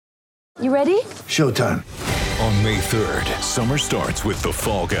You ready? Showtime. On May 3rd, summer starts with The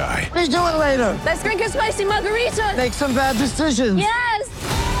Fall Guy. Let's do it later. Let's drink a spicy margarita. Make some bad decisions. Yes!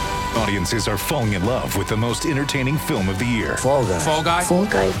 Audiences are falling in love with the most entertaining film of the year. Fall Guy. Fall Guy? Fall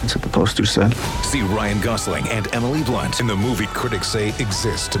Guy. That's what the poster said. See Ryan Gosling and Emily Blunt in the movie critics say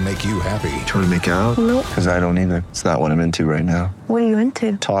exists to make you happy. Trying to make it out? Nope. Because I don't either. It's not what I'm into right now. What are you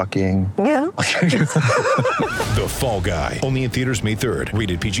into? Talking. Yeah. The Fall Guy. Only in theaters May 3rd.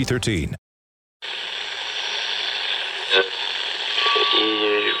 Rated PG-13.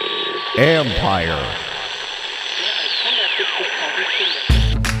 Empire.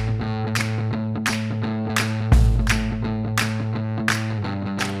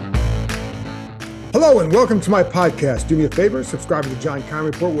 Hello and welcome to my podcast. Do me a favor, subscribe to the John Keim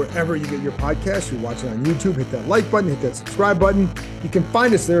Report wherever you get your podcasts. You're watching on YouTube, hit that like button, hit that subscribe button. You can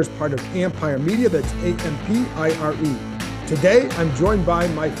find us there as part of Empire Media, that's A-M-P-I-R-E. Today, I'm joined by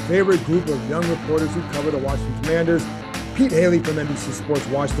my favorite group of young reporters who cover the Washington Commanders, Pete Hailey from NBC Sports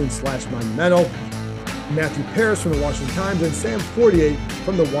Washington /Monumental, Matthew Paris from the Washington Times, and Sam Fortier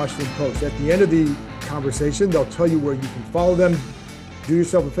from the Washington Post. At the end of the conversation, they'll tell you where you can follow them. Do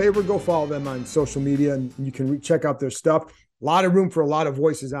yourself a favor, go follow them on social media, and you can check out their stuff. A lot of room for a lot of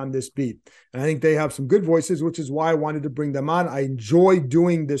voices on this beat. And I think they have some good voices, which is why I wanted to bring them on. I enjoy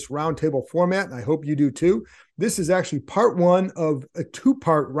doing this roundtable format, and I hope you do too. This is actually part one of a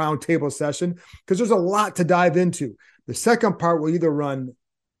two-part roundtable session because there's a lot to dive into. The second part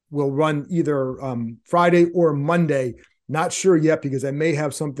will run either Friday or Monday. Not sure yet because I may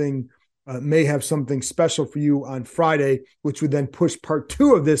have something special for you on Friday, which would then push part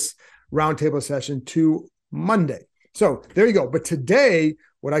two of this roundtable session to Monday. So there you go. But today,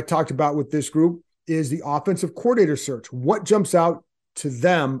 what I talked about with this group is the offensive coordinator search. What jumps out to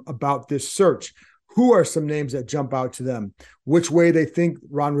them about this search? Who are some names that jump out to them? Which way they think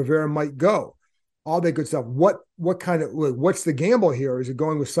Ron Rivera might go? All that good stuff. What's the gamble here? Is it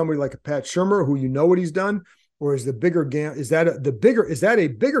going with somebody like a Pat Shurmur, who you know what he's done? Or is the bigger is that a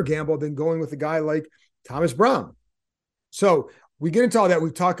bigger gamble than going with a guy like Thomas Brown? So we get into all that.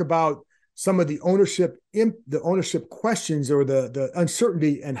 We talk about some of the ownership questions or the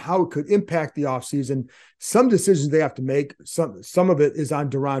uncertainty and how it could impact the offseason. Some decisions they have to make. Some of it is on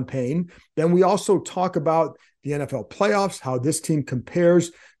Daron Payne. Then we also talk about the NFL playoffs, how this team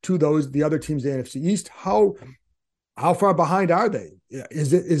compares to the other teams in the NFC East. How far behind are they?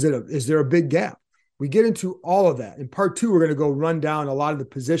 Is there a big gap? We get into all of that. In part two, we're going to go run down a lot of the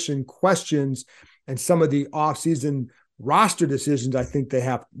position questions and some of the offseason roster decisions I think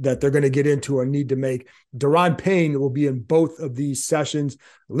that they're going to get into or need to make. Daron Payne will be in both of these sessions,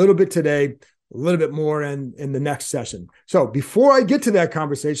 a little bit today, a little bit more in the next session. So before I get to that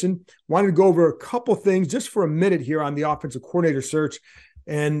conversation, I wanted to go over a couple things just for a minute here on the offensive coordinator search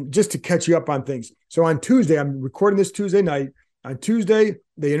and just to catch you up on things. So on Tuesday, I'm recording this Tuesday night. On Tuesday,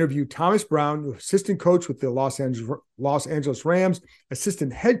 they interviewed Thomas Brown, assistant coach with the Los Angeles Rams,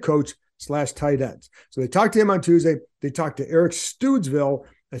 assistant head coach / tight ends. So they talked to him on Tuesday. They talked to Eric Studesville,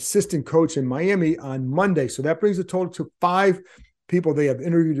 assistant coach in Miami, on Monday. So that brings the total to 5 people they have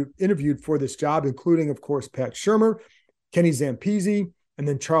interviewed for this job, including, of course, Pat Shurmur, Kenny Zampese, and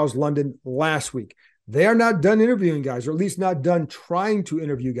then Charles London last week. They are not done interviewing guys, or at least not done trying to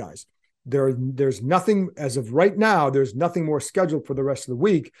interview guys. There's nothing, as of right now, there's nothing more scheduled for the rest of the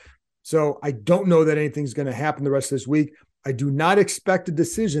week. So I don't know that anything's going to happen the rest of this week. I do not expect a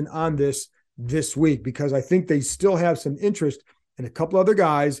decision on this week because I think they still have some interest in a couple other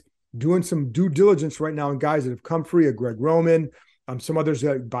guys doing some due diligence right now in guys that have come free, a Greg Roman, some others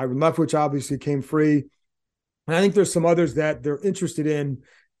that Byron Leftwich obviously came free. And I think there's some others that they're interested in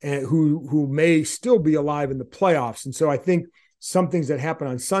and who may still be alive in the playoffs. And so I think some things that happen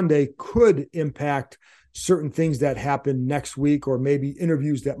on Sunday could impact certain things that happen next week, or maybe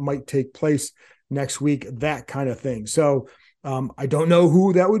interviews that might take place next week, that kind of thing. So I don't know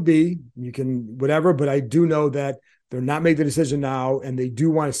who that would be. You can whatever, but I do know that they're not making the decision now, and they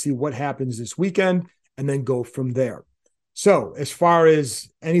do want to see what happens this weekend and then go from there. So as far as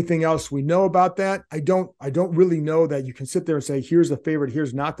anything else we know about that, I don't really know that you can sit there and say, here's the favorite,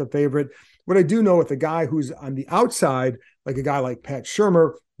 here's not the favorite. What I do know with a guy who's on the outside, like a guy like Pat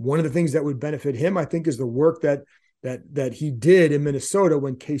Shurmur, one of the things that would benefit him, I think, is the work that he did in Minnesota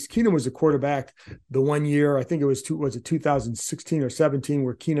when Case Keenum was the quarterback the one year. I think it was 2016 or 17,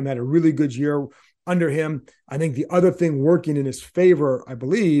 where Keenum had a really good year under him. I think the other thing working in his favor, I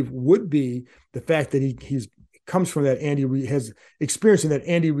believe, would be the fact that he's comes from that Andy Reid, has experience in that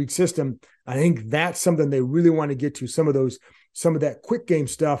Andy Reid system. I think that's something they really want to get to, some of that quick game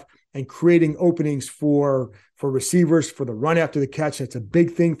stuff and creating openings for for receivers for the run after the catch. That's a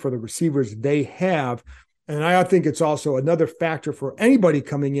big thing for the receivers they have. And I think it's also another factor for anybody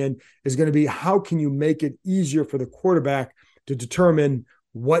coming in is going to be how can you make it easier for the quarterback to determine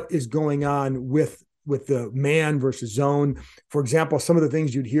what is going on with the man versus zone. For example, some of the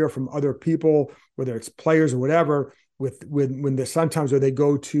things you'd hear from other people, whether it's players or whatever, sometimes where they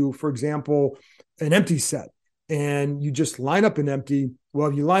go to, for example, an empty set and you just line up an empty. Well,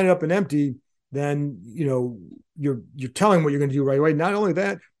 if you line it up an empty, then you're telling what you're going to do right away. Not only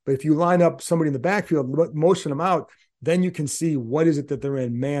that, but if you line up somebody in the backfield, motion them out, then you can see what is it that they're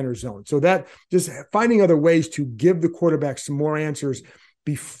in, man or zone. So that just finding other ways to give the quarterback some more answers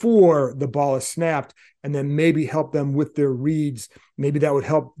before the ball is snapped, and then maybe help them with their reads. Maybe that would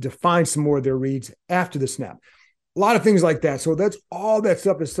help define some more of their reads after the snap. A lot of things like that. So that's all that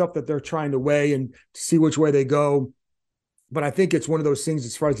stuff is stuff that they're trying to weigh and see which way they go. But I think it's one of those things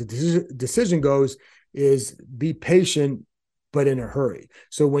as far as the decision goes is be patient, but in a hurry.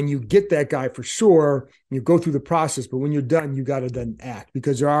 So when you get that guy for sure, you go through the process, but when you're done, you got to then act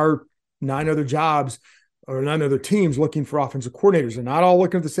because there are 9 other jobs or 9 other teams looking for offensive coordinators. They're not all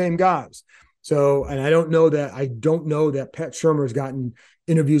looking at the same guys. So, and I don't know that Pat Shurmur has gotten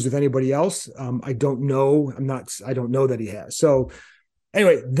interviews with anybody else. I don't know that he has. So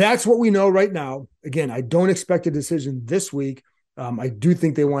anyway, that's what we know right now. Again, I don't expect a decision this week. I do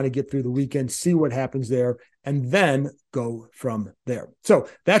think they want to get through the weekend, see what happens there, and then go from there. So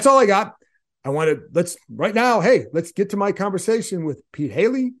that's all I got. Let's get to my conversation with Pete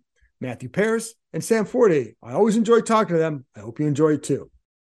Hailey, Matthew Paras, and Sam Forte. I always enjoy talking to them. I hope you enjoy it too.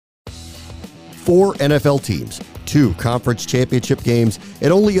 4 NFL teams, 2 conference championship games,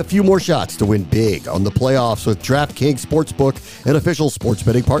 and only a few more shots to win big on the playoffs with DraftKings Sportsbook, an official sports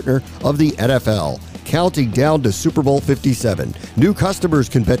betting partner of the NFL. Counting down to Super Bowl 57. New customers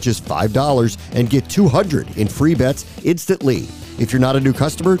can bet just $5 and get $200 in free bets instantly. If you're not a new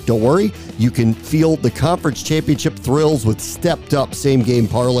customer, don't worry. You can feel the conference championship thrills with stepped-up same-game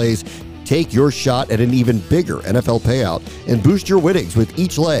parlays. Take your shot at an even bigger NFL payout and boost your winnings with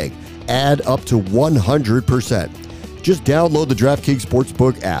each leg. Add up to 100%. Just download the DraftKings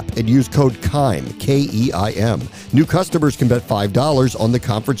Sportsbook app and use code KEIM, K-E-I-M. New customers can bet $5 on the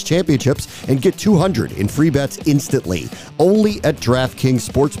conference championships and get $200 in free bets instantly. Only at DraftKings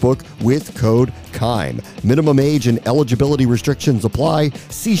Sportsbook with code KEIM. Minimum age and eligibility restrictions apply.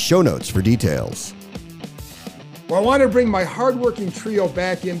 See show notes for details. Well, I want to bring my hardworking trio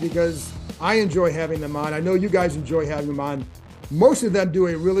back in because I enjoy having them on. I know you guys enjoy having them on. Most of them do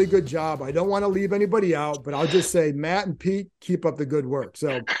a really good job. I don't want to leave anybody out, but I'll just say Matt and Pete, keep up the good work.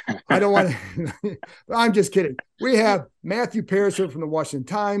 So I don't want to, I'm just kidding. We have Matthew Paras from the Washington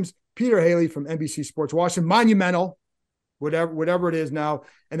Times, Peter Hailey from NBC Sports Washington, Monumental, whatever it is now,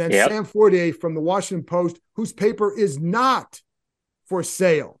 and then Sam Forte from the Washington Post, whose paper is not for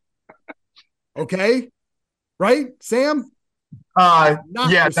sale. Okay? Right, Sam?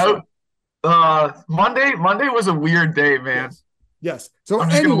 Monday was a weird day, man. Yes. So I'm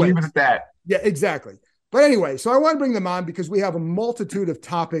just going to leave it at that. Yeah, exactly. But anyway, so I want to bring them on because we have a multitude of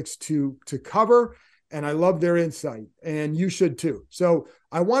topics to cover, and I love their insight, and you should too. So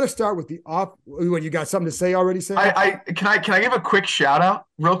I want to start with you got something to say already, Sam? Can I give a quick shout out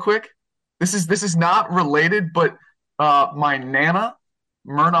real quick? This is not related, but my Nana,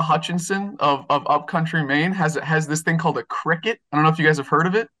 Myrna Hutchinson of Upcountry, Maine, has this thing called a Cricut. I don't know if you guys have heard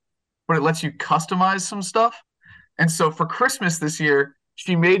of it, but it lets you customize some stuff. And so for Christmas this year,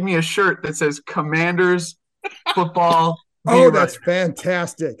 she made me a shirt that says Commanders Football. Oh, that's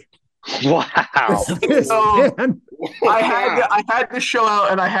fantastic. Wow. So I had to show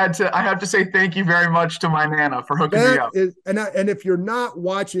out, and I have to say thank you very much to my Nana for hooking me up. And if you're not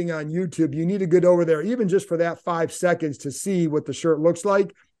watching on YouTube, you need to get over there, even just for that 5 seconds, to see what the shirt looks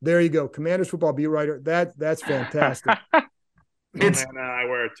like. There you go. Commanders Football beat writer. That's fantastic. I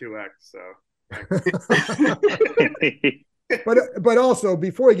wear a 2X, so. but also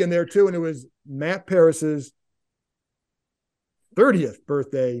before we get in there too, and it was Matt Paras's 30th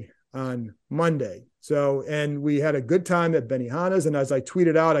birthday on Monday. So, and we had a good time at Benihana's. And as I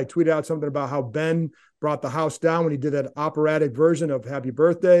tweeted out something about how Ben brought the house down when he did that operatic version of Happy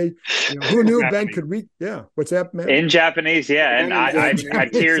Birthday. Who knew Ben could read? Yeah. What's that, man? In Japanese, yeah. And I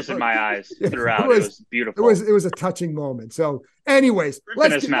had tears in my eyes throughout. It was beautiful. It was a touching moment. So anyways,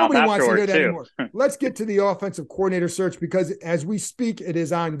 nobody wants to hear that anymore. Let's get to the offensive coordinator search, because as we speak, it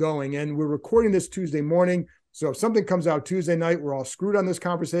is ongoing, and we're recording this Tuesday morning. So if something comes out Tuesday night, we're all screwed on this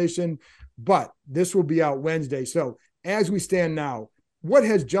conversation, but this will be out Wednesday. So as we stand now, what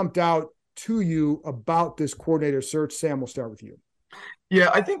has jumped out to you about this coordinator search? Sam, we'll start with you. Yeah,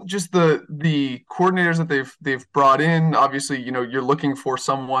 I think just the coordinators that they've brought in, obviously, you're looking for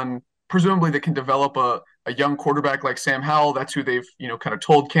someone presumably that can develop a young quarterback like Sam Howell. That's who they've, kind of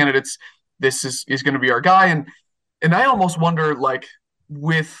told candidates this is going to be our guy. And I almost wonder, like,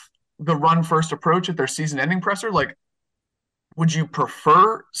 with the run first approach at their season ending presser, like, would you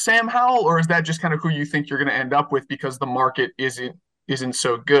prefer Sam Howell, or is that just kind of who you think you're going to end up with because the market isn't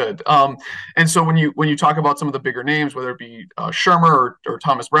so good? And so when you talk about some of the bigger names, whether it be Shermer or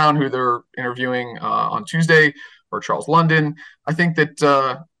Thomas Brown, who they're interviewing on Tuesday, or Charles London, I think that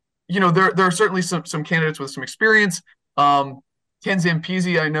there are certainly some candidates with some experience. Ken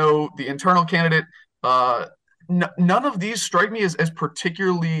Zampese, I know the internal candidate. None of these strike me as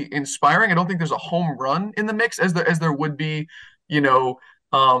particularly inspiring. I don't think there's a home run in the mix as there would be,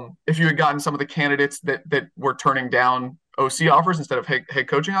 if you had gotten some of the candidates that were turning down OC offers instead of head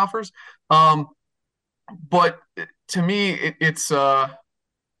coaching offers. But to me, it's kind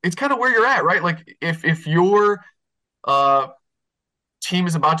of where you're at, right? Like if your team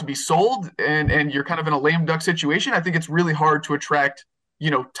is about to be sold and you're kind of in a lame duck situation, I think it's really hard to attract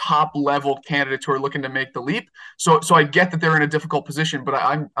top level candidates who are looking to make the leap. So I get that they're in a difficult position, but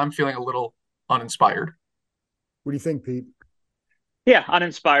I'm feeling a little uninspired. What do you think, Pete? Yeah,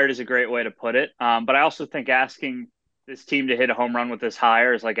 uninspired is a great way to put it. But I also think asking this team to hit a home run with this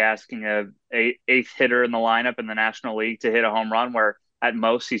hire is like asking a eighth hitter in the lineup in the National League to hit a home run, where at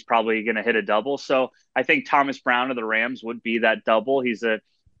most he's probably going to hit a double. So I think Thomas Brown of the Rams would be that double. He's an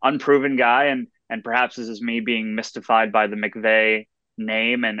unproven guy, and perhaps this is me being mystified by the McVay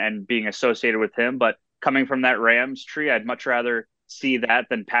name and being associated with him. But coming from that Rams tree, I'd much rather see that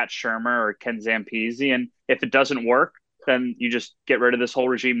than Pat Shermer or Ken Zampese. And if it doesn't work, then you just get rid of this whole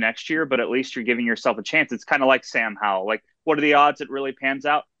regime next year, but at least you're giving yourself a chance. It's kind of like Sam Howell. Like, what are the odds it really pans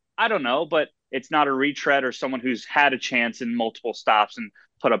out? I don't know, but it's not a retread or someone who's had a chance in multiple stops and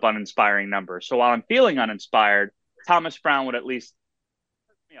put up uninspiring numbers. So while I'm feeling uninspired, Thomas Brown would at least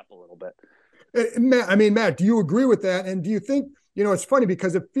perk me up a little bit. Matt, do you agree with that? And do you think, it's funny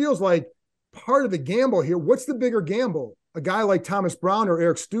because it feels like part of the gamble here, what's the bigger gamble? A guy like Thomas Brown or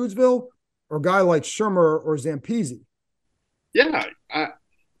Eric Stoodsville, or a guy like Shermer or Zampese? Yeah, I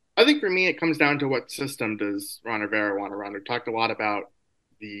think for me, it comes down to what system does Ron Rivera want to run. We talked a lot about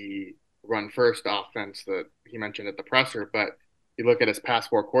the run-first offense that he mentioned at the presser, but you look at his past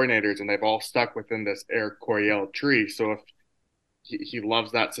four coordinators, and they've all stuck within this Eric Coryell tree. So if he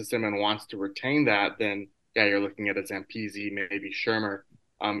loves that system and wants to retain that, then, yeah, you're looking at a Zampese, maybe Shermer.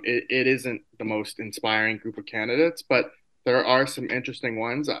 It isn't the most inspiring group of candidates, but there are some interesting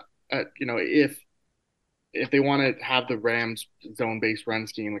ones. If they want to have the Rams zone-based run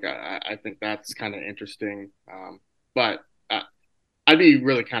scheme, like I think that's kind of interesting. But I'd be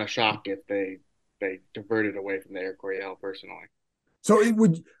really kind of shocked if they diverted away from the Eric Coryell personally. So it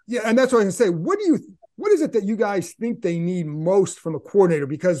would, yeah, and that's what I was going to say. What is it that you guys think they need most from a coordinator?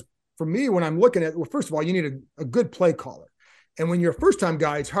 Because for me, when I'm looking at, well, first of all, you need a good play caller. And when you're a first-time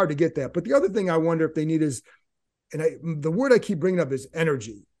guy, it's hard to get that. But the other thing I wonder if they need is, the word I keep bringing up is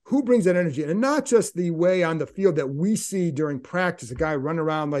energy. Who brings that energy? And not just the way on the field that we see during practice, a guy running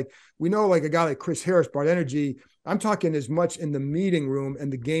around like we know, like a guy like Chris Harris brought energy. I'm talking as much in the meeting room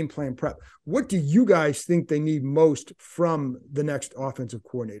and the game plan prep. What do you guys think they need most from the next offensive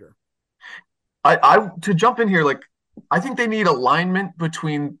coordinator? I to jump in here, like, I think they need alignment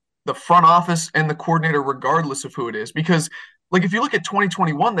between the front office and the coordinator, regardless of who it is, because like if you look at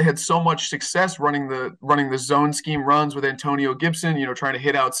 2021, they had so much success running the zone scheme runs with Antonio Gibson, trying to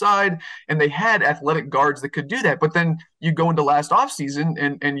hit outside, and they had athletic guards that could do that. But then you go into last offseason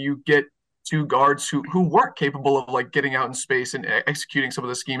and you get two guards who weren't capable of like getting out in space and executing some of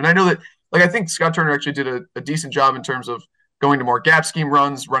the scheme. And I know that, like, I think Scott Turner actually did a decent job in terms of going to more gap scheme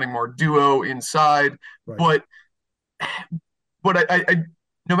runs, running more duo inside. Right. But I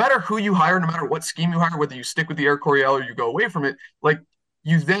no matter who you hire, no matter what scheme you hire, whether you stick with the Eric Coryell or you go away from it, like,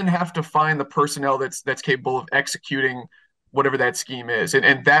 you then have to find the personnel that's capable of executing whatever that scheme is.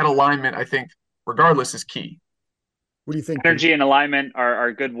 And that alignment, I think, regardless, is key. What do you think? Energy and alignment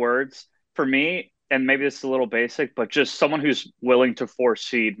are good words for me. And maybe this is a little basic, but just someone who's willing to force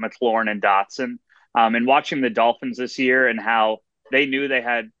feed McLaurin and Dotson. And watching the Dolphins this year and how they knew they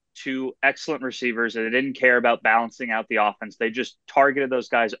had two excellent receivers and they didn't care about balancing out the offense. They just targeted those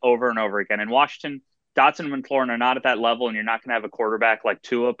guys over and over again. In Washington, Dotson and McLaurin are not at that level, and you're not going to have a quarterback like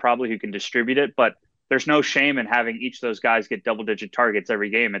Tua probably who can distribute it, but there's no shame in having each of those guys get double-digit targets every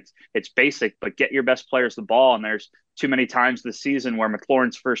game. It's basic, but get your best players the ball, and there's too many times this season where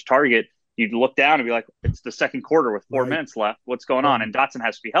McLaurin's first target, you'd look down and be like, it's the second quarter with 4 minutes left. What's going on? And Dotson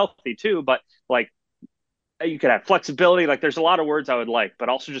has to be healthy too, but like, you could have flexibility. Like there's a lot of words I would like, but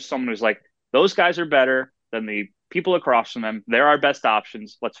also just someone who's like, those guys are better than the people across from them. They're our best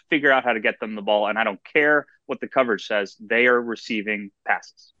options. Let's figure out how to get them the ball. And I don't care what the coverage says. They are receiving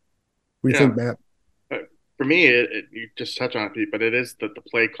passes. What do you think, Matt? For me, you just touch on it, Pete, but it is the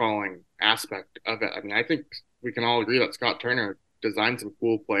play calling aspect of it. I mean, I think we can all agree that Scott Turner designed some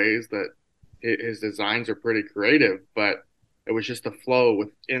cool plays, that his designs are pretty creative, but it was just the flow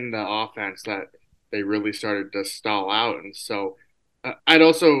within the offense that they really started to stall out. And so I'd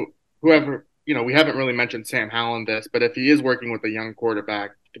also, whoever, we haven't really mentioned Sam Howell in this, but if he is working with a young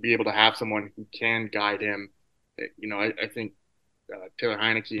quarterback, to be able to have someone who can guide him, I think Taylor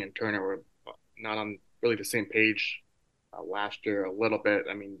Heineke and Turner were not on really the same page last year a little bit.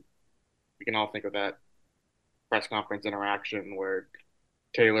 I mean, we can all think of that press conference interaction where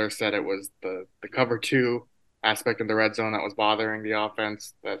Taylor said it was the cover two aspect in the red zone that was bothering the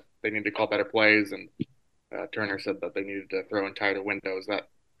offense, that they needed to call better plays, and Turner said that they needed to throw in tighter windows. That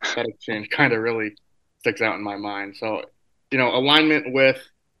exchange kind of really sticks out in my mind. So, alignment with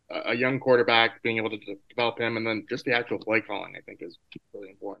a young quarterback, being able to develop him, and then just the actual play calling, I think, is really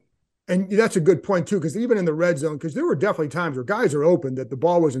important. And that's a good point, too, because even in the red zone, because there were definitely times where guys are open that the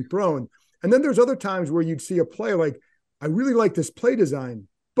ball wasn't thrown. And then there's other times where you'd see a play like, I really like this play design,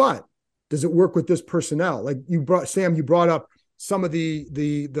 but does it work with this personnel? Like you brought up some of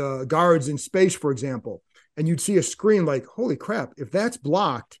the guards in space, for example, and you'd see a screen like, holy crap, if that's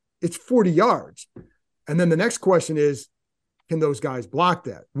blocked, it's 40 yards. And then the next question is, can those guys block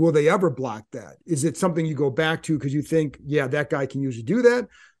that? Will they ever block that? Is it something you go back to because you think, yeah, that guy can usually do that?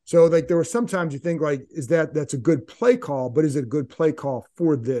 So like there were sometimes you think like, that's a good play call, but is it a good play call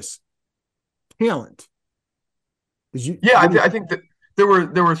for this talent? I think that there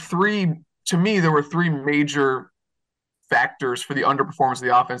were three major factors for the underperformance of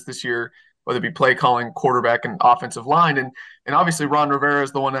the offense this year, whether it be play calling, quarterback, and offensive line. And obviously Ron Rivera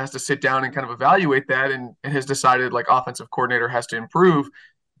is the one that has to sit down and kind of evaluate that and has decided like offensive coordinator has to improve.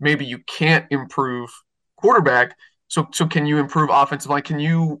 Maybe you can't improve quarterback. So can you improve offensive line? Can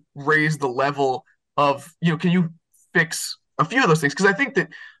you raise the level of, can you fix a few of those things? Because I think that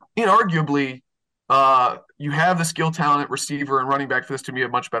inarguably you have the skill, talent, receiver, and running back for this to be a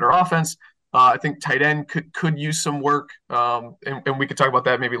much better offense. I think tight end could use some work, and we could talk about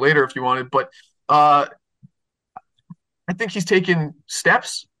that maybe later if you wanted. But I think he's taken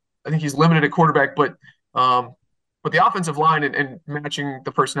steps. I think he's limited at quarterback, but the offensive line and matching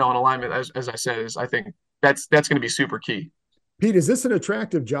the personnel and alignment, as I said, I think that's going to be super key. Pete, is this an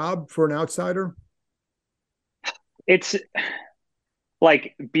attractive job for an outsider? It's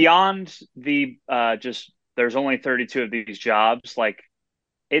like beyond the just there's only 32 of these jobs. Like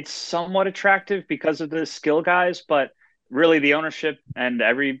it's somewhat attractive because of the skill guys, but really the ownership and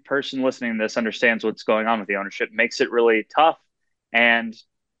every person listening to this understands what's going on with the ownership makes it really tough. And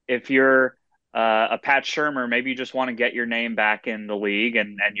if you're a Pat Shurmur, maybe you just want to get your name back in the league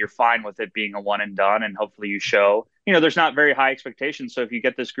and you're fine with it being a one and done. And hopefully you show, there's not very high expectations. So if you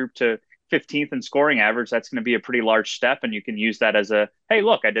get this group to 15th in scoring average, that's going to be a pretty large step. And you can use that as hey,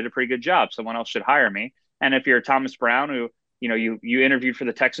 look, I did a pretty good job. Someone else should hire me. And if you're Thomas Brown, who, you interviewed for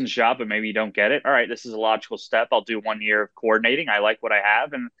the Texans job, but maybe you don't get it. All right, this is a logical step. I'll do 1 year of coordinating. I like what I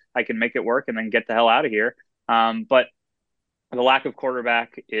have and I can make it work and then get the hell out of here. But the lack of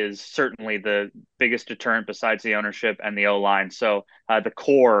quarterback is certainly the biggest deterrent besides the ownership and the O-line. So the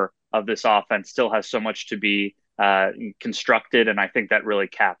core of this offense still has so much to be constructed, and I think that really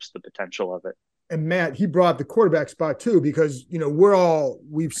caps the potential of it. And Matt, he brought the quarterback spot too, because,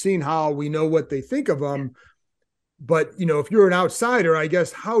 we've seen how we know what they think of him. But, if you're an outsider, I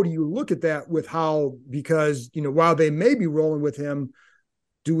guess, how do you look at that because, while they may be rolling with him,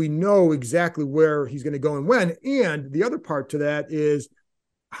 do we know exactly where he's going to go and when? And the other part to that is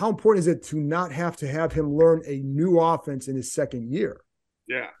how important is it to not have to have him learn a new offense in his second year?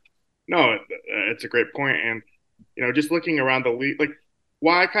 Yeah, no, it's a great point. And, just looking around the league, like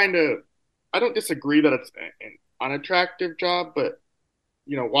why I don't disagree that it's an unattractive job, but,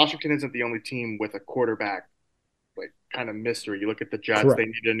 Washington isn't the only team with a quarterback, like kind of mystery. You look at the Jets, Correct. They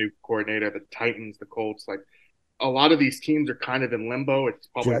need a new coordinator, the Titans, the Colts, like, a lot of these teams are kind of in limbo. It's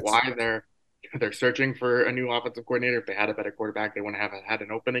probably Jets. why they're searching for a new offensive coordinator. If they had a better quarterback, they wouldn't have had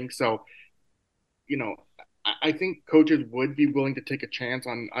an opening. So, I think coaches would be willing to take a chance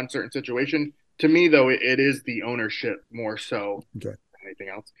on uncertain situation. To me, though, it is the ownership more so than anything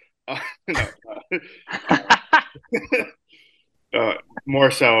else. More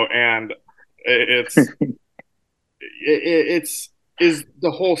so, and it's is the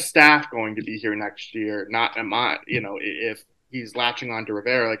whole staff going to be here next year? Not am I, if he's latching on to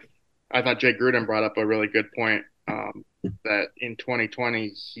Rivera, like I thought Jay Gruden brought up a really good point, that in 2020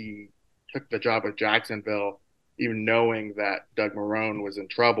 he took the job of Jacksonville, even knowing that Doug Marrone was in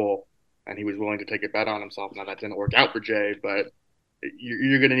trouble, and he was willing to take a bet on himself. Now that didn't work out for Jay, but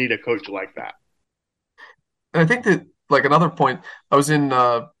you're going to need a coach like that. And I think that, like, another point, I was in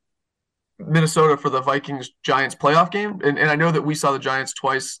Minnesota for the Vikings-Giants playoff game, and I know that we saw the Giants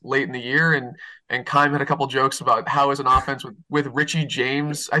twice late in the year, and Keim had a couple jokes about how is an offense with Richie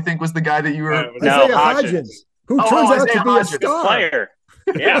James, I think was the guy that you were. No, Isaiah Hodgins, who turns out to be a star. Player.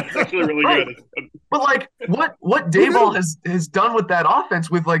 Yeah, it's actually really right. good. But like what Daboll has done with that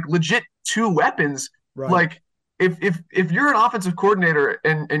offense with like legit two weapons, Right. like if you're an offensive coordinator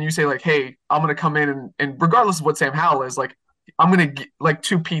and you say like, hey, I'm gonna come in and regardless of what Sam Howell is, like I'm gonna like,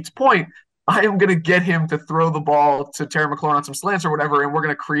 to Pete's point, I am gonna get him to throw the ball to Terry McLaurin on some slants or whatever, and we're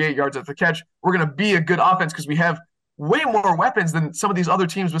gonna create yards at the catch. We're gonna be a good offense because we have way more weapons than some of these other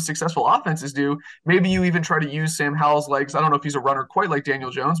teams with successful offenses do. Maybe you even try to use Sam Howell's legs. I don't know if he's a runner quite like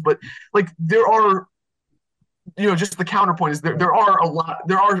Daniel Jones, but like there are, just the counterpoint is there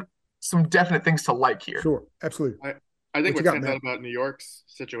are some definite things to like here. Sure, absolutely. I think what stands out about New York's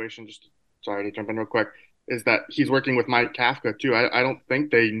situation, just sorry to jump in real quick, is that he's working with Mike Kafka too. I don't think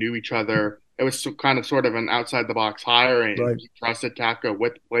they knew each other. It was sort of an outside the box hire, and right. He trusted Kafka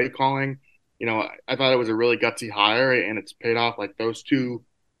with play calling. I thought it was a really gutsy hire, and it's paid off. Like those two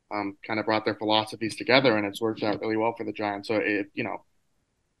kind of brought their philosophies together, and it's worked out really well for the Giants. So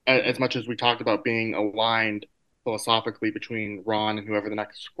as much as we talked about being aligned philosophically between Ron and whoever the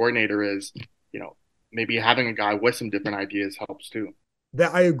next coordinator is, maybe having a guy with some different ideas helps too.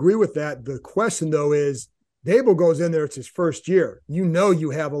 That I agree with that. The question though is, Daboll goes in there, it's his first year. You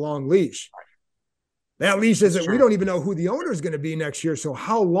have a long leash. That leash isn't, we don't even know who the owner is going to be next year. So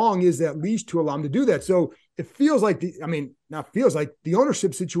how long is that leash to allow him to do that? So it feels like the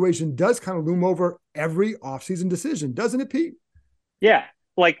ownership situation does kind of loom over every offseason decision, doesn't it, Pete? Yeah.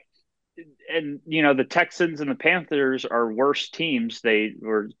 And the Texans and the Panthers are worse teams. They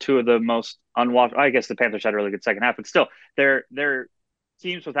were two of the most unwatched. I guess the Panthers had a really good second half, but still they're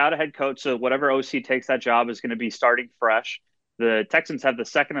teams without a head coach. So whatever OC takes that job is going to be starting fresh. The Texans have the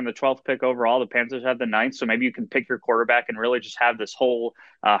 2nd and the 12th pick overall. The Panthers have the 9th. So maybe you can pick your quarterback and really just have this whole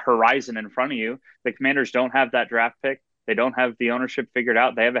horizon in front of you. The Commanders don't have that draft pick. They don't have the ownership figured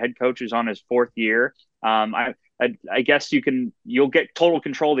out. They have a head coach who's on his 4th year. I guess you'll get total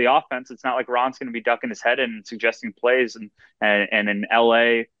control of the offense. It's not like Ron's going to be ducking his head in and suggesting plays, and in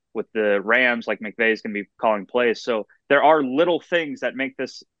LA with the Rams, like McVay is going to be calling plays. So there are little things that make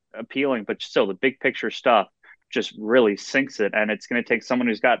this appealing, but still the big picture stuff just really sinks it. And it's going to take someone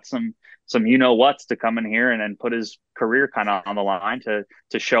who's got some whats to come in here and put his career kind of on the line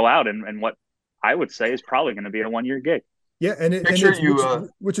to show out and what I would say is probably going to be a 1-year gig. Yeah,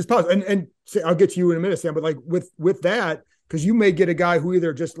 which is positive. And I'll get to you in a minute, Sam. But like with that, because you may get a guy who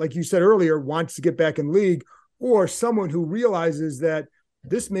either, just like you said earlier, wants to get back in league, or someone who realizes that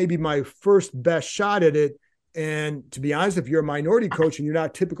this may be my first best shot at it. And to be honest, if you're a minority coach and you're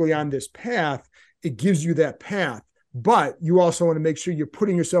not typically on this path, it gives you that path. But you also want to make sure you're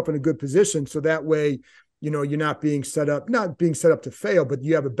putting yourself in a good position, so that way, you're not being set up to fail, but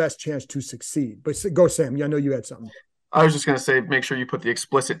you have a best chance to succeed. But go, Sam. I know you had something. I was just going to say, make sure you put the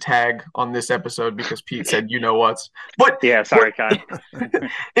explicit tag on this episode because Pete said, what's. But yeah, sorry, Kyle.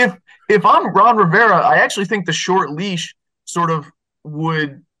 if I'm Ron Rivera, I actually think the short leash sort of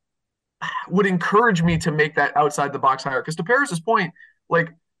would encourage me to make that outside the box hire. Because to Paris's point,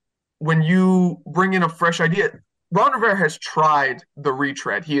 like when you bring in a fresh idea, Ron Rivera has tried the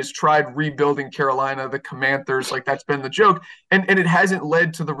retread. He has tried rebuilding Carolina, the Commanders, like that's been the joke. And it hasn't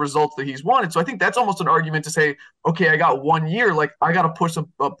led to the results that he's wanted. So I think that's almost an argument to say, okay, I got 1 year, like I got to push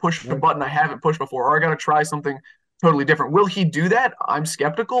a button I haven't pushed before, or I got to try something totally different. Will he do that? I'm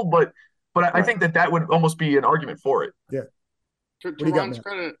skeptical, but I think that would almost be an argument for it. Yeah. To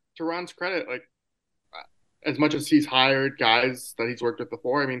Ron's credit, like as much as he's hired guys that he's worked with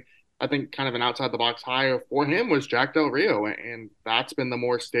before, I mean, I think kind of an outside the box hire for him was Jack Del Rio, and that's been the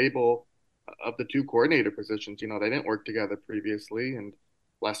more stable of the two coordinator positions. They didn't work together previously, and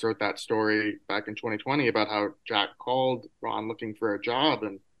Les wrote that story back in 2020 about how Jack called Ron looking for a job,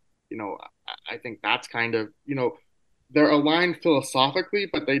 and I think that's kind of they're aligned philosophically,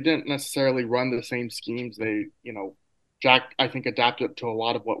 but they didn't necessarily run the same schemes. They Jack, I think, adapted to a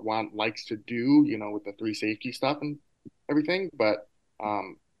lot of what Ron likes to do, with the 3 safety stuff and everything, but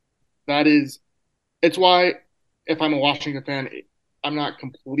it's why if I'm a Washington fan, I'm not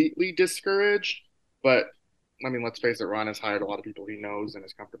completely discouraged, but I mean, let's face it, Ron has hired a lot of people he knows and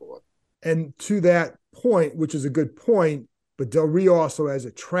is comfortable with. And to that point, which is a good point, but Del Rio also has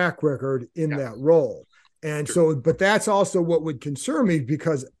a track record in that role. And so, but that's also what would concern me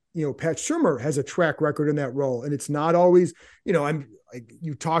because, Pat Shurmur has a track record in that role. And it's not always,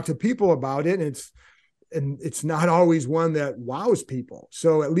 you talk to people about it and it's not always one that wows people.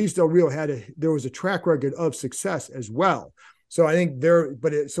 So at least Del Rio there was a track record of success as well. So I think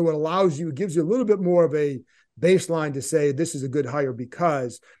it allows you, it gives you a little bit more of a baseline to say this is a good hire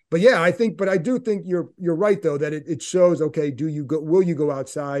because, but I do think you're right though, that it shows, okay, will you go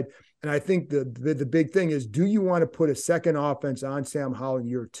outside? And I think the big thing is, do you want to put a second offense on Sam Howell in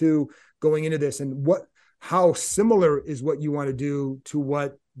year 2 going into this? And how similar is what you want to do to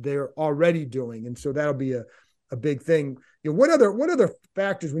what they're already doing? And so that'll be a big thing. What other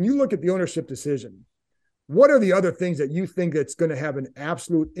factors, when you look at the ownership decision, what are the other things that you think that's going to have an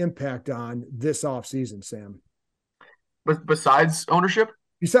absolute impact on this offseason, Sam? But besides ownership?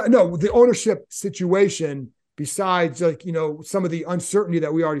 The ownership situation, besides some of the uncertainty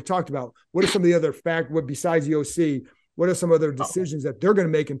that we already talked about. What are some of the other factors, besides the OC, what are some other decisions that they're going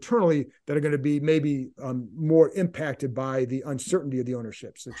to make internally that are going to be maybe more impacted by the uncertainty of the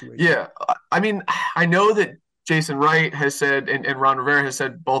ownership situation? Yeah. I mean, I know that Jason Wright has said, and Ron Rivera has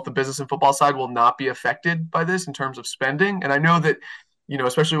said, both the business and football side will not be affected by this in terms of spending. And I know that,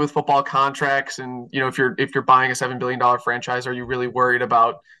 especially with football contracts and, if you're buying a $7 billion franchise, are you really worried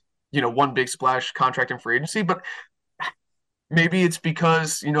about, one big splash contract and free agency? But maybe it's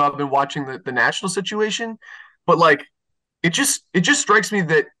because, I've been watching the national situation, but like, it just strikes me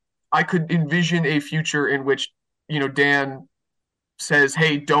that I could envision a future in which, Dan says,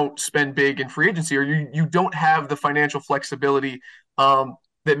 hey, don't spend big in free agency, or you don't have the financial flexibility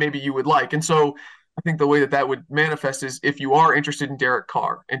that maybe you would like. And so I think the way that would manifest is if you are interested in Derek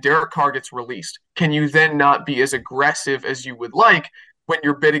Carr and Derek Carr gets released, can you then not be as aggressive as you would like when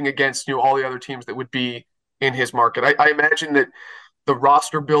you're bidding against all the other teams that would be in his market? I imagine that the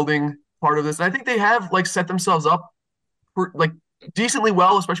roster building part of this, and I think they have set themselves up for decently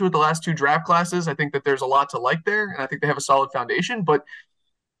well, especially with the last 2 draft classes. I think that there's a lot to like there, and I think they have a solid foundation. But,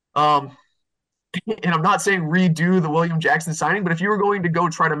 and I'm not saying redo the William Jackson signing, but if you were going to go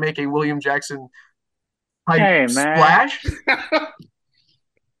try to make a William Jackson type splash,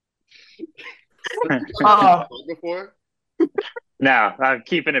 before? No, I'm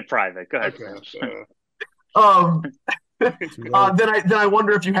keeping it private. Go ahead. Okay, then I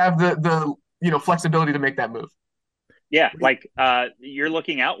wonder if you have the flexibility to make that move. Yeah, you're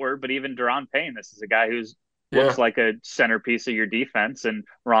looking outward, but even Daron Payne, this is a guy who's looks like a centerpiece of your defense. And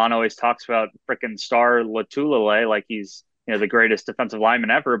Ron always talks about freaking Star Lotulelei like he's the greatest defensive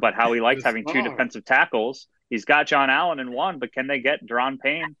lineman ever, but how he likes having 2 defensive tackles. He's got John Allen in one, but can they get Daron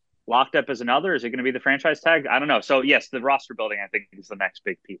Payne locked up as another? Is it going to be the franchise tag? I don't know. So yes, the roster building I think is the next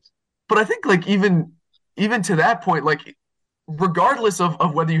big piece. But I think even to that point, regardless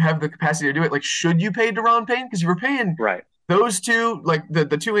of whether you have the capacity to do it, should you pay Daron Payne? Because you were paying those 2,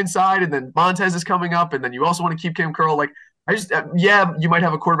 the 2 inside, and then Montez is coming up, and then you also want to keep Cam Curl. I just, you might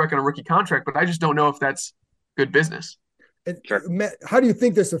have a quarterback on a rookie contract, but I just don't know if that's good business. And Matt, how do you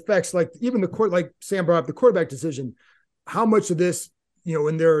think this affects, even Sam brought up the quarterback decision? How much of this,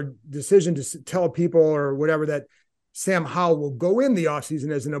 in their decision to tell people or whatever that Sam Howell will go in the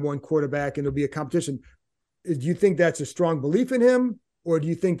offseason as the number 1 quarterback and there'll be a competition? Do you think that's a strong belief in him, or do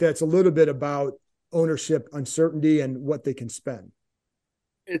you think that's a little bit about ownership uncertainty and what they can spend?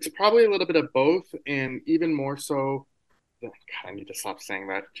 It's probably a little bit of both, and even more so. God, I need to stop saying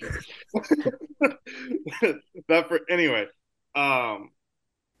that. Anyway, I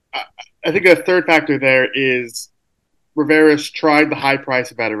think a third factor there is Rivera's tried the high price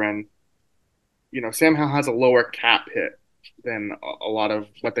veteran. Sam Howell has a lower cap hit than a lot of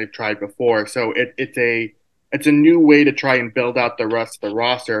what they've tried before, so it's a new way to try and build out the rest of the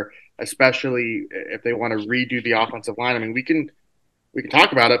roster, especially if they want to redo the offensive line. I mean, we can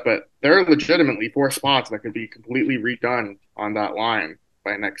talk about it, but there are legitimately 4 spots that could be completely redone on that line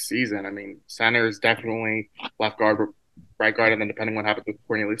by next season. I mean, center is definitely left guard, right guard, and then depending on what happens with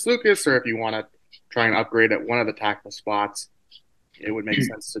Cornelius Lucas, or if you want to try and upgrade at one of the tackle spots, it would make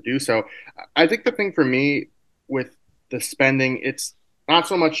sense to do so. I think the thing for me with the spending, it's not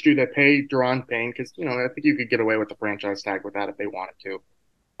so much do they pay Daron Payne, because, I think you could get away with the franchise tag with that if they wanted to.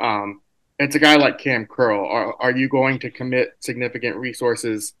 It's a guy like Cam Curl. Are you going to commit significant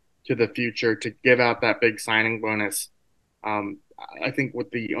resources to the future to give out that big signing bonus? I think with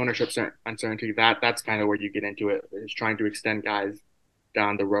the ownership uncertainty, that's kind of where you get into it, is trying to extend guys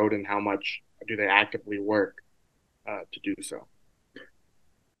down the road and how much do they actively work to do so.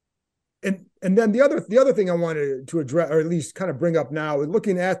 And then the other thing I wanted to address, or at least kind of bring up now, is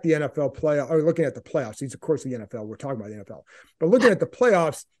looking at the NFL playoff, or looking at the playoffs. These, of course, the NFL. We're talking about the NFL, but looking at the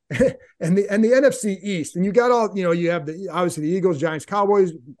playoffs and the NFC East, and you got all, you have obviously the Eagles, Giants,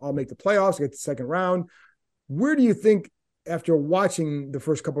 Cowboys all make the playoffs, get the second round. Where do you think, after watching the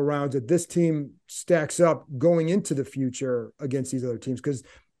first couple of rounds, that this team stacks up going into the future against these other teams? Because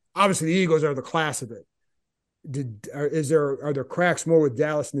obviously the Eagles are the class of it. Are there cracks more with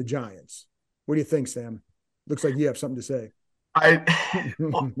Dallas and the Giants? What do you think, Sam? Looks like you have something to say.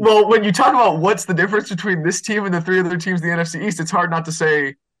 Well, when you talk about what's the difference between this team and the three other teams in the NFC East, it's hard not to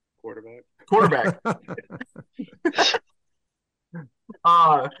say quarterback.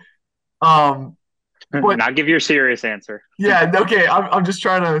 But now give your serious answer. Yeah, okay. I'm just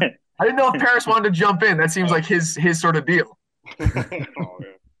trying to. I didn't know if Paris wanted to jump in. That seems like his sort of deal.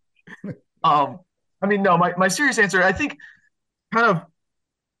 I mean, no. My serious answer, I think, kind of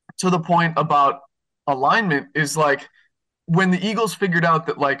to the point about alignment, is like when the Eagles figured out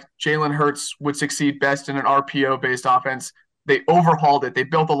that like Jalen Hurts would succeed best in an RPO-based offense, they overhauled it. They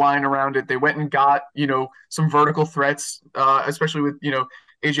built a line around it. They went and got some vertical threats, especially with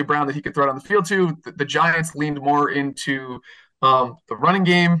AJ Brown that he could throw it on the field to. The Giants leaned more into the running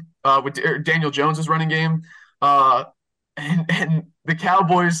game with Daniel Jones's running game, and the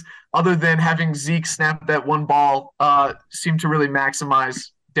Cowboys, other than having Zeke snap that one ball, seemed to really maximize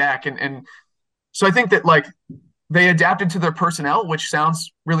Dak, and so I think that like they adapted to their personnel, which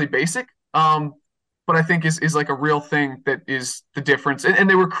sounds really basic, but I think is like a real thing that is the difference, and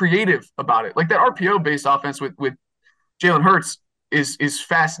they were creative about it. Like that RPO based offense with Jalen Hurts is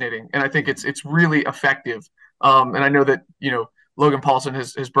fascinating, and I think it's really effective. And I know that Logan Paulson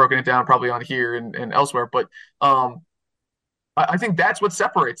has broken it down probably on here and elsewhere, but I think that's what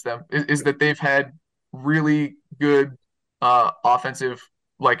separates them is that they've had really good offensive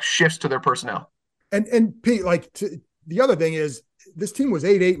like shifts to their personnel. And Pete, the other thing is this team was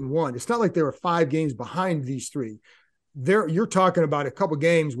 8-1. It's not like they were 5 games behind these three. You're talking about a couple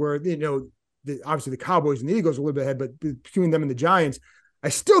games where obviously the Cowboys and the Eagles are a little bit ahead, but between them and the Giants, I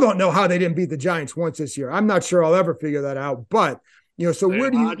still don't know how they didn't beat the Giants once this year. I'm not sure I'll ever figure that out. But so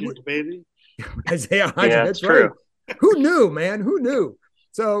where do you, baby? Isaiah Hodgins, yeah, that's true. right. Who knew, man? Who knew?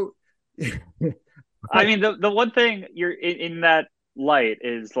 So, I mean, the one thing you're in that light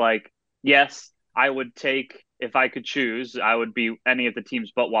is like, yes, I would take, if I could choose, I would be any of the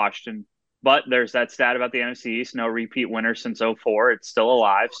teams but Washington. But there's that stat about the NFC East, no repeat winner since 2004. It's still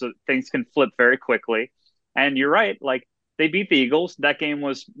alive, so things can flip very quickly. And you're right, like they beat the Eagles. That game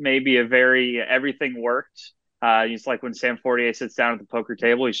was maybe everything worked. It's like when Sam Fortier sits down at the poker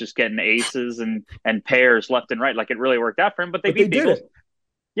table, he's just getting aces and pairs left and right. Like it really worked out for him, but they beat the Eagles.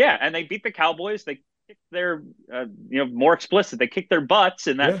 Yeah, and they beat the Cowboys. They kicked their, more explicit. They kicked their butts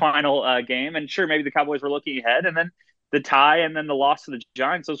in that final game. And sure, maybe the Cowboys were looking ahead, and then the tie and then the loss to the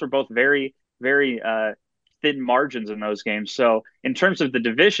Giants, those were both very, very thin margins in those games. So in terms of the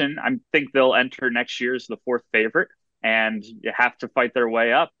division, I think they'll enter next year as the 4th favorite and you have to fight their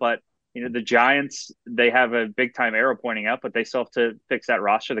way up. But the Giants, they have a big time arrow pointing up, but they still have to fix that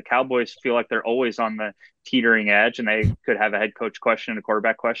roster. The Cowboys feel like they're always on the teetering edge, and they could have a head coach question and a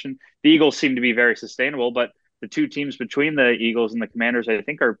quarterback question. The Eagles seem to be very sustainable, but the two teams between the Eagles and the Commanders, I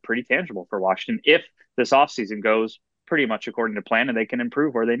think, are pretty tangible for Washington if this offseason goes pretty much according to plan and they can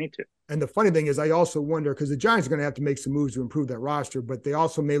improve where they need to. And the funny thing is, I also wonder, because the Giants are going to have to make some moves to improve that roster, but they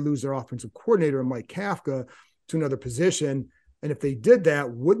also may lose their offensive coordinator, Mike Kafka, to another position. And if they did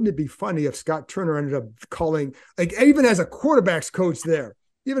that, wouldn't it be funny if Scott Turner ended up calling, like even as a quarterback's coach there,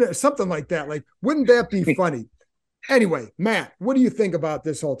 even something like that? Like, wouldn't that be funny? Anyway, Matt, what do you think about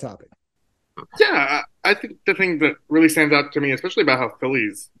this whole topic? Yeah, I think the thing that really stands out to me, especially about how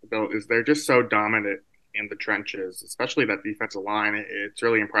Philly's built, is they're just so dominant in the trenches, especially that defensive line. It's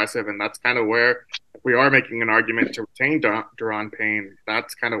really impressive, and that's kind of where, if we are making an argument to retain Daron Payne,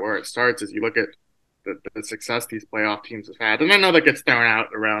 that's kind of where it starts, is you look at the success these playoff teams have had. And I know that gets thrown out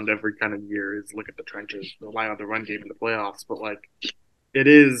around every kind of year, is look at the trenches, rely on the run game in the playoffs, but like there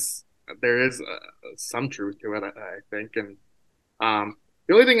is some truth to it, I think. And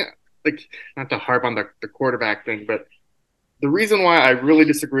the only thing, like, not to harp on the quarterback thing, but the reason why I really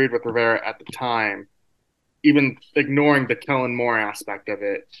disagreed with Rivera at the time, even ignoring the Kellen Moore aspect of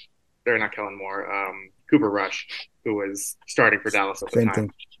it, or not Kellen Moore, Cooper Rush, who was starting for Dallas at the time.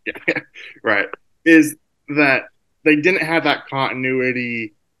 Thing. Yeah, right. Is that they didn't have that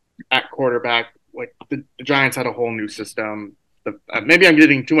continuity at quarterback. Like the Giants had a whole new system. Maybe I'm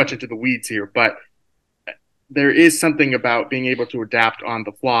getting too much into the weeds here, but there is something about being able to adapt on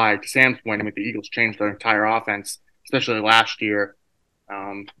the fly. To Sam's point, I mean, the Eagles changed their entire offense, especially last year,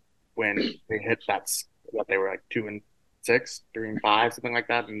 when they hit what they were like 2-6, 3-5, something like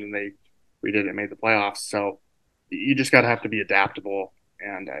that, and then they redid it and made the playoffs. So you just got to have to be adaptable,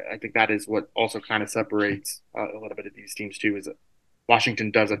 and I think that is what also kind of separates a little bit of these teams too. Is that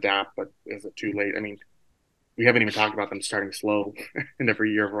Washington does adapt, but is it too late? I mean, we haven't even talked about them starting slow in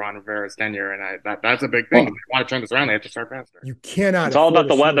every year of Ron Rivera's tenure, and that's a big thing. If they want to turn this around, they have to start faster. You cannot. It's all about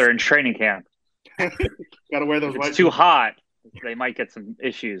the weather in training camp. Got to wear those. If it's too hot, they might get some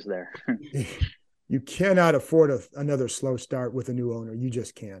issues there. You cannot afford another slow start with a new owner. You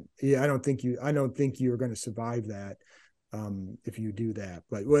just can't. Yeah, I don't think you're going to survive that if you do that.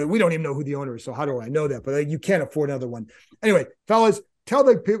 But we don't even know who the owner is, so how do I know that? But you can't afford another one. Anyway, fellas, tell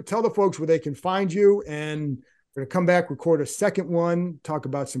the folks where they can find you, and we're going to come back, record a second one, talk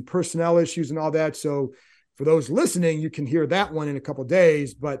about some personnel issues and all that. So for those listening, you can hear that one in a couple of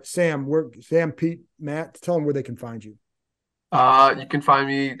days. But Sam, Pete, Matt, tell them where they can find you. You can find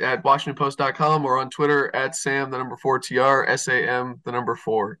me at WashingtonPost.com or on Twitter at Sam4TR,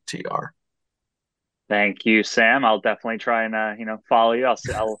 SAM4TR. Thank you, Sam. I'll definitely try and follow you. I'll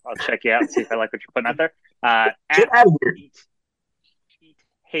check you out and see if I like what you're putting out there. Get out of here. Pete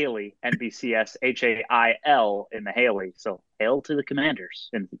Hailey, NBCS HAIL in the Haley. So hail to the Commanders,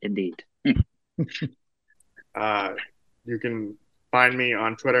 indeed. You can find me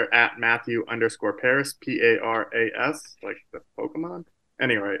on Twitter at Matthew_Paras, Paras, like the Pokemon.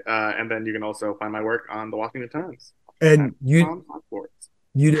 Anyway, and then you can also find my work on the Washington Times. And you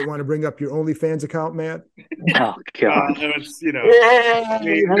didn't want to bring up your OnlyFans account, Matt? Oh, God. It was,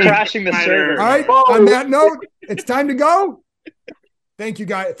 crashing the server. All right, on that note, it's time to go. Thank you,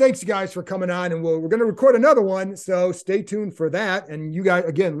 guys. Thanks, guys, for coming on. And we're going to record another one, so stay tuned for that. And you guys,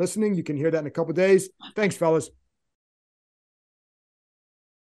 again, listening, you can hear that in a couple of days. Thanks, fellas.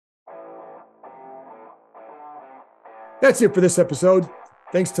 That's it for this episode.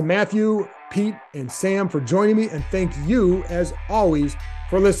 Thanks to Matthew, Pete, and Sam for joining me, and thank you, as always,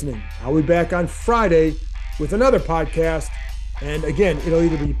 for listening. I'll be back on Friday with another podcast, and again, it'll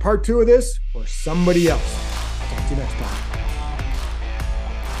either be part 2 of this or somebody else. Talk to you next time.